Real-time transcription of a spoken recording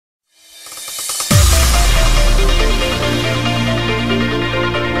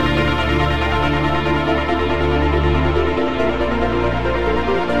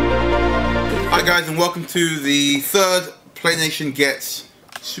Hi guys, and welcome to the third Playnation Gets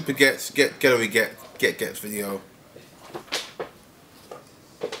video.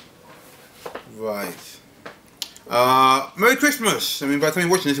 Right. Merry Christmas! I mean, by the time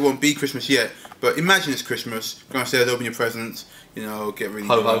you're watching this, it won't be Christmas yet, but imagine it's Christmas. Go downstairs, open your presents, you know, get really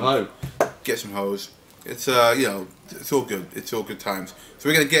ho ho ho, get some hoes. It's you know, it's all good. It's all good times. So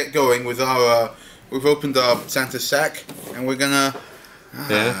we're gonna get going with our. We've opened our Santa's sack, and we're gonna.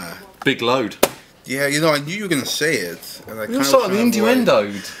 Yeah. Big load. Yeah, you know, I knew you were gonna say it, and I You're starting the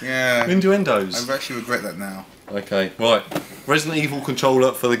innuendoed. Yeah. Innuendos. I actually regret that now. Okay, right. Resident Evil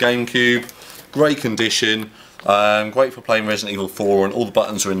controller for the GameCube. Great condition. Great for playing Resident Evil 4, and all the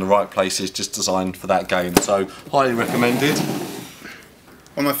buttons are in the right places, just designed for that game. So, highly recommended.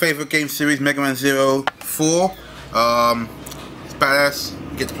 One of my favourite game series, Mega Man 04. It's badass.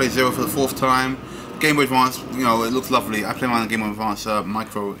 You get to play Zero for the 4th time. Game Boy Advance, you know, it looks lovely. I play mine on Game Boy Advance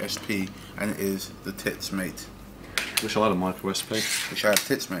Micro SP, and it is the tits, mate. Wish I had a Micro SP. Wish I had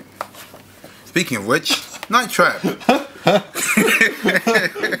tits, mate. Speaking of which, Night Trap.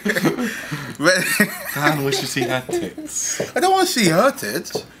 Dan wishes he had tits. I don't want to see her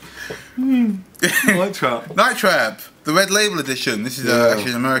tits. Night Trap. Night Trap, the Red Label edition. This is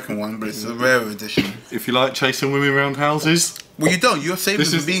actually an American one, but it's a rarer edition. If you like chasing women around houses. Well, you don't. You're saving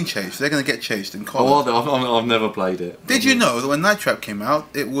them from being chased. They're going to get chased in college. Oh, I've never played it. Did you know that when Night Trap came out,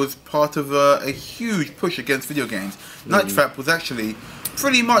 it was part of a huge push against video games? Night Trap was actually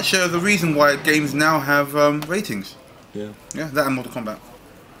pretty much the reason why games now have ratings. Yeah. Yeah, that and Mortal Kombat.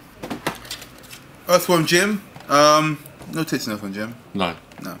 Earthworm Jim. No tits in Earthworm Jim. No.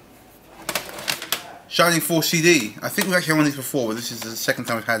 No. Shining Force CD. I think we've actually had one of these before, but this is the second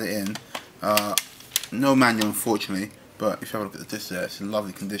time we've had it in. No manual, unfortunately, but if you have a look at the disc there, it's in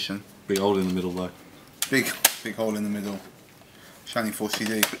lovely condition. Big hole in the middle, though. Big hole in the middle. Shining Force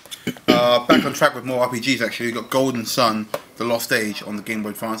CD. Back on track with more RPGs, actually. We've got Golden Sun, The Lost Age on the Game Boy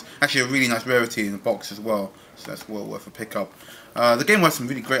Advance. Actually, a really nice rarity in the box as well, so that's well worth a pickup. The game has some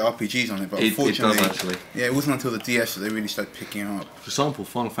really great RPGs on it, but unfortunately, it does actually. Yeah, it wasn't until the DS that they really started picking it up. For example,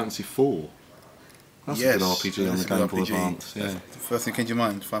 Final Fantasy 4. That's a good RPG on the Game Boy Advance. Yeah. The first thing came to your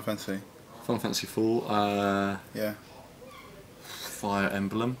mind, Final Fantasy. Final Fantasy 4. Yeah. Fire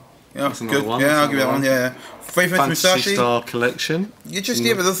Emblem. Yeah, good. One. Yeah, I'll give you that one. Yeah. Brave Fantasy Star Collection. You just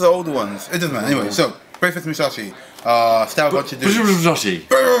give it. Those are the older ones. It doesn't matter. Anyway, so Brave Musashi. Star Gotcha Dude. Musashi.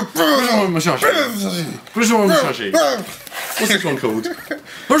 Musashi. What's this one called? In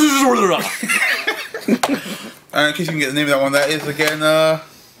case you can get the name of that one, that is again.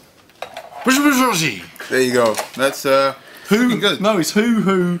 There you go. That's who? Good. No, it's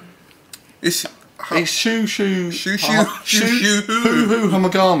who. It's Shoo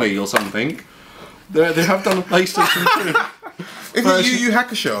Hamagami or something. They have done a PlayStation 2. Is it Yu Yu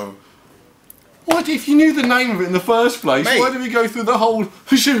Hakusho? What if you knew the name of it in the first place? Mate. Why did we go through the whole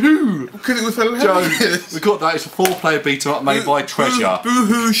shoo? Because it was hilarious. We got that. It's a 4-player beat 'em up made by Treasure.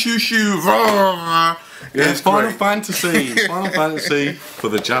 Boo-hoo, shoo. Yeah, Final Fantasy. Final Fantasy for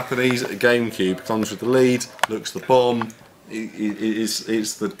the Japanese GameCube. Comes with the lead. Looks the bomb.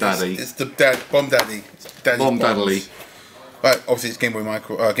 It's the daddy. It's the bomb daddy. Bomb daddy. Right, obviously it's Game Boy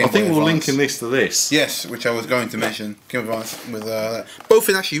Micro. Game I think Boy we're Advance. linking this to this. Yes, which I was going to mention. Game Boy Advance with both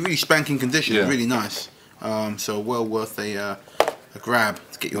in actually really spanking condition. Yeah. Really nice. So well worth a grab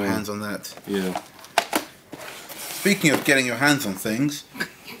to get your hands on that. Yeah. Speaking of getting your hands on things, I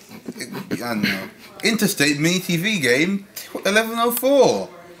don't know. Interstate Mini TV game 1104.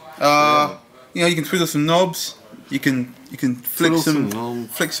 You know, you can twiddle some knobs. You can flick some dials.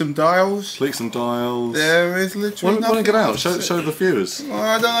 Flick some dials. There is literally nothing. Want to get out? Show the viewers. Well,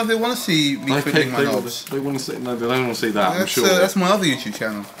 I don't know if they want to see me twiddling my knobs. They want to see. No, they don't want to see that. I'm sure. That's my other YouTube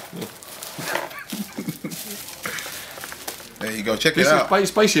channel. Yeah. There you go. Check it out.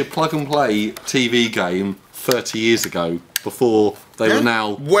 It's basically a plug and play TV game 30 years ago, before they were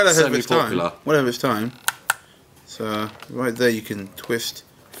now semi-popular. Well ahead of its time. So right there, you can twist,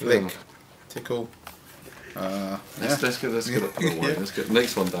 flick, tickle. Let's get it put away. Let's get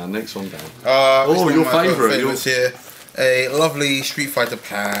next one down. Next one down. Your favourite here, a lovely Street Fighter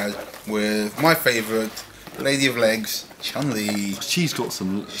pad with my favourite Lady of Legs, Chun-Li. She's got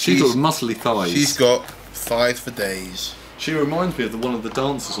muscly thighs. She's got thighs for days. She reminds me of one of the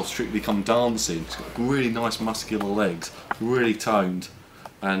dancers of Strictly Come Dancing. She's got really nice muscular legs, really toned,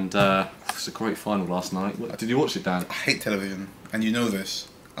 and it's a great final last night. Did you watch it, Dan? I hate television, and you know this.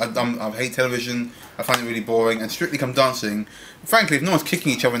 I hate television, I find it really boring, and Strictly Come Dancing, frankly, if no one's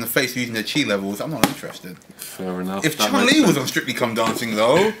kicking each other in the face using their chi levels, I'm not interested. Fair enough. If Chun-Li was on Strictly Come Dancing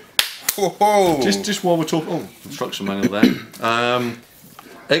though, just while we're talking, instruction manual there.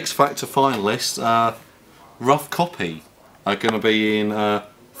 X Factor finalists, Rough Copy, are going to be in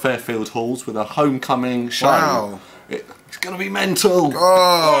Fairfield Halls with a homecoming show. Wow. It's going to be mental.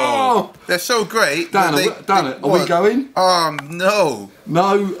 Oh, they're so great. Dan, are we going? No.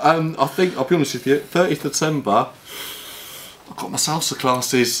 No, I think, I'll be honest with you, 30th of December, I've got my salsa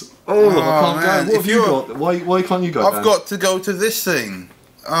classes. I can't man. go. What have you got? Why can't you go, I've Dan? got to go to this thing.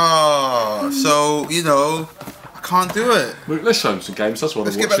 So, you know, I can't do it. Well, let's show them some games, that's what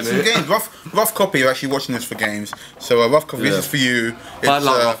Let's I'm get back watching to some here. games. Rough Copy are actually watching this for games. So, Rough Copy, this is for you. I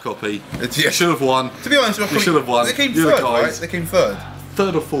love Rough Copy. Yeah. You should have won. To be honest, you should have won. They came You're third, the guys. right? They came third.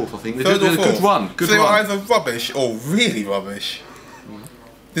 Third or fourth, I think. They Third did or a fourth. good run. Good so they were run. either rubbish or really rubbish.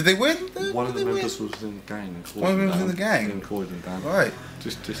 Did they win? One of the members was in the gang. One of them was in the gang? In Croydon, Dan. Right.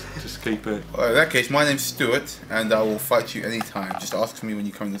 Just keep it. Well, in that case, my name's Stuart, and I will fight you anytime. Just ask for me when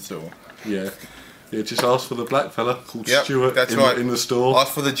you come in the store. Yeah. Yeah, just ask for the black fella called Stuart that's right. in the store.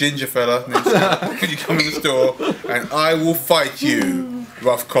 Ask for the ginger fella named Stuart when you come in the store, and I will fight you,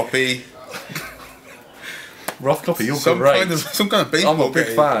 Rough Copy. Rough Copy, you're great. Some kind of baseball I'm a big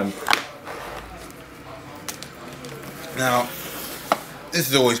game. fan. Now, this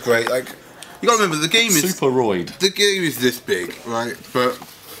is always great. Like, you gotta remember, the game is Superroid. the game is this big, right? But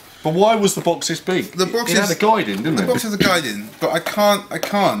why was the box this big? the box it had a guide in, didn't the it? box has a guide in, but I can't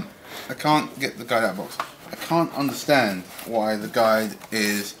get the guide out of the box. I can't understand why the guide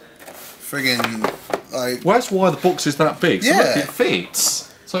is friggin' like. Well, that's why the box is that big. So Yeah. look, it fits.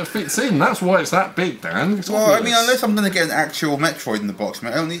 So it fits in. That's why it's that big, Dan. It's Well, I obvious. mean, unless I'm gonna get an actual Metroid in the box,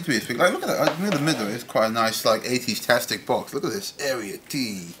 man, I don't need to be this big. Like, look at that. Like, near the middle, it's quite a nice, like, 80s tastic box. Look at this. Area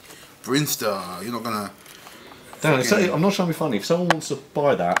T, Brinstar. You're not gonna. Dan, I'm not trying to be funny. If someone wants to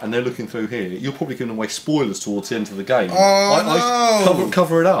buy that and they're looking through here, you're probably giving away spoilers towards the end of the game. Oh, no.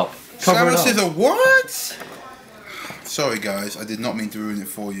 Cover it up. Cover it Samus up. is a what? Sorry, guys. I did not mean to ruin it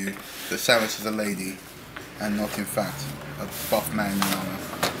for you. That Samus is a lady, and not, in fact, a buff man in armor.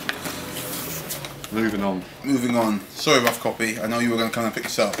 Moving on. Moving on. Sorry, Rough Copy. I know you were going to come and pick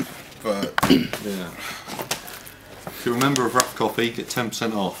this up, but Yeah. If you're a member of Rough Copy, get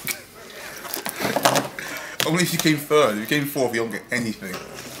 10% off. only if you came third. If you came fourth, you don't get anything.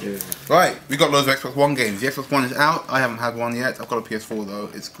 Yeah. Right, we got loads of Xbox One games. The Xbox One is out. I haven't had one yet. I've got a PS4 though.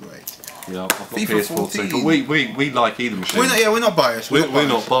 It's great. Yeah, I've got FIFA PS4 14. too. But we like either machine. We're not biased. We're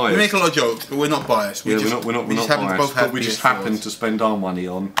not biased. We make a lot of jokes, but we're not biased. We're not biased. But we just happen PS4s. to spend our money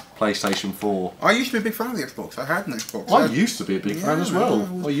on PlayStation 4. I used to be a big fan of the Xbox. I had an Xbox. I used to be a big fan as well.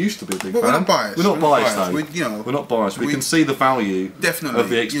 Yeah. I used to be a big But fan. we're not biased. We're not biased though. We're not biased. We can see the value definitely of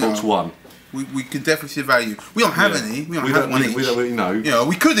the Xbox One. We could definitely see the value. We don't have any. We don't have one each. We don't really know. You know,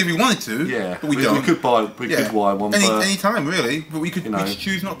 we could if we wanted to. Yeah, but we don't. We could buy one. Any time really, but we could You know. we just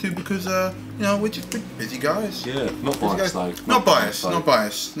choose not to because you know we're just busy guys. Yeah, not Busy biased guys. though. Not biased. Not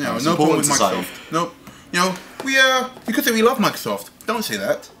biased. You know, It's no problem with important to Microsoft. No, you know we could say we love Microsoft. Don't say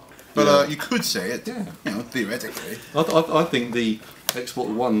that, but Yeah. you could say it. Yeah. You know, theoretically. I think the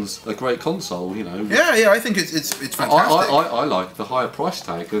Xbox One's a great console. You know. Yeah, I think it's fantastic. I like the higher price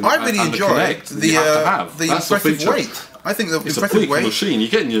tag. And, I really and enjoy the Kinect that you have to have. the That's the impressive feature. weight. I think the It's a impressive big weight. machine. You're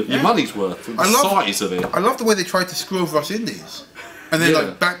getting your Yeah. money's worth. The size of it. I love the way they tried to screw over us indies, and then Yeah.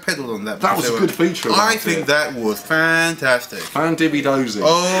 like backpedaled on that. That because was a they good feature about I think it. that was fantastic. Fan Dibby Dozy.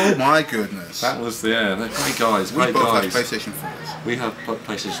 Oh my goodness. That was they're great guys. We Great both guys. have PlayStation 4s. We have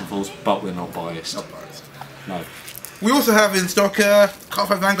PlayStation 4s, but we're not biased. Not biased. No. We also have in stock Car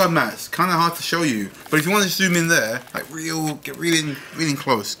Vanguard mats. Kind of hard to show you, but if you want to zoom in there, like get really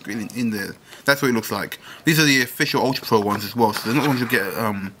close, really in there. That's what it looks like. These are the official Ultra Pro ones as well, so they're not ones you get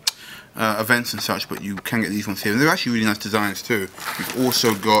events and such, but you can get these ones here. And they're actually really nice designs too. We've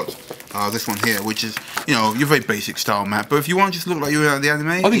also got this one here, which is, you know, your very basic style mat. But if you want to just look like you're in the anime,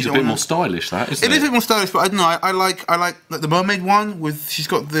 I think it's a bit more stylish, that isn't it? It is a bit more stylish, but I don't know. I like the mermaid one with she's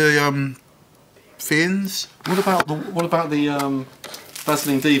got the fins. What about the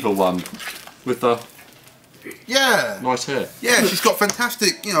Vaseline Diva one with the Yeah. nice hair? Yeah, she's got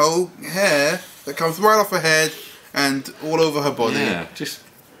fantastic, you know, hair that comes right off her head and all over her body. Yeah, just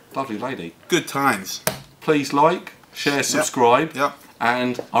lovely lady. Good times. Please like, share, subscribe. Yep.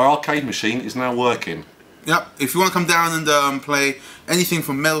 And our arcade machine is now working. Yep. If you want to come down and play anything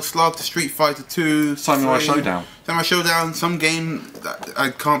from Metal Slug to Street Fighter 2, Samurai 3, Showdown. Samurai Showdown, some game that I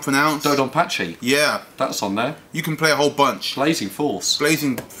can't pronounce. Dodonpachi. Yeah. That's on there. You can play a whole bunch. Blazing Force.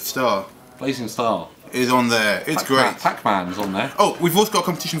 Blazing Star Blazing Star. is on there. It's great. Pac-Man is on there. Oh, we've also got a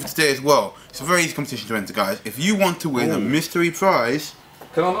competition for today as well. It's a very easy competition to enter, guys. If you want to win a mystery prize...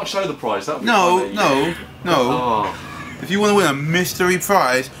 Can I not show the prize? That would be No, funny. no. Oh. If you want to win a mystery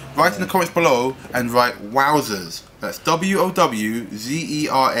prize, write in the comments below and write Wowzers. That's WOWZERS.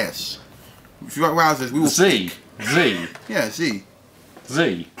 If you write Wowzers, we will. Z. Yeah, Z.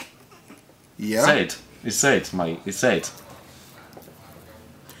 Z. Yeah. Z. It's Z, mate. It's Z.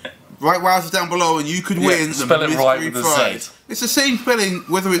 Write Wowzers down below and you could win the spell it mystery right with a prize. Z. It's the same spelling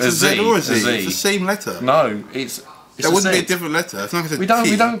whether it's a Z or a Z. It's the same letter. No, it's That wouldn't be a different letter. It's not like we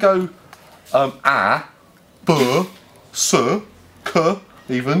don't go a, b, s, k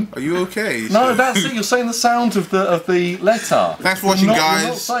even. Are you okay? No, that's it. You're saying the sound of the letter. Thanks for watching, You're guys.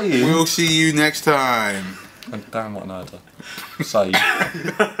 not saying. We'll see you next time. And damn what an idea. Say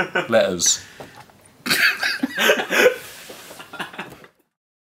letters.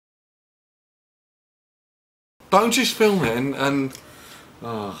 Don't just film it and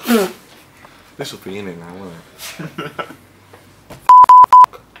oh. This will be in it now, won't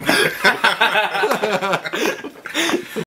it?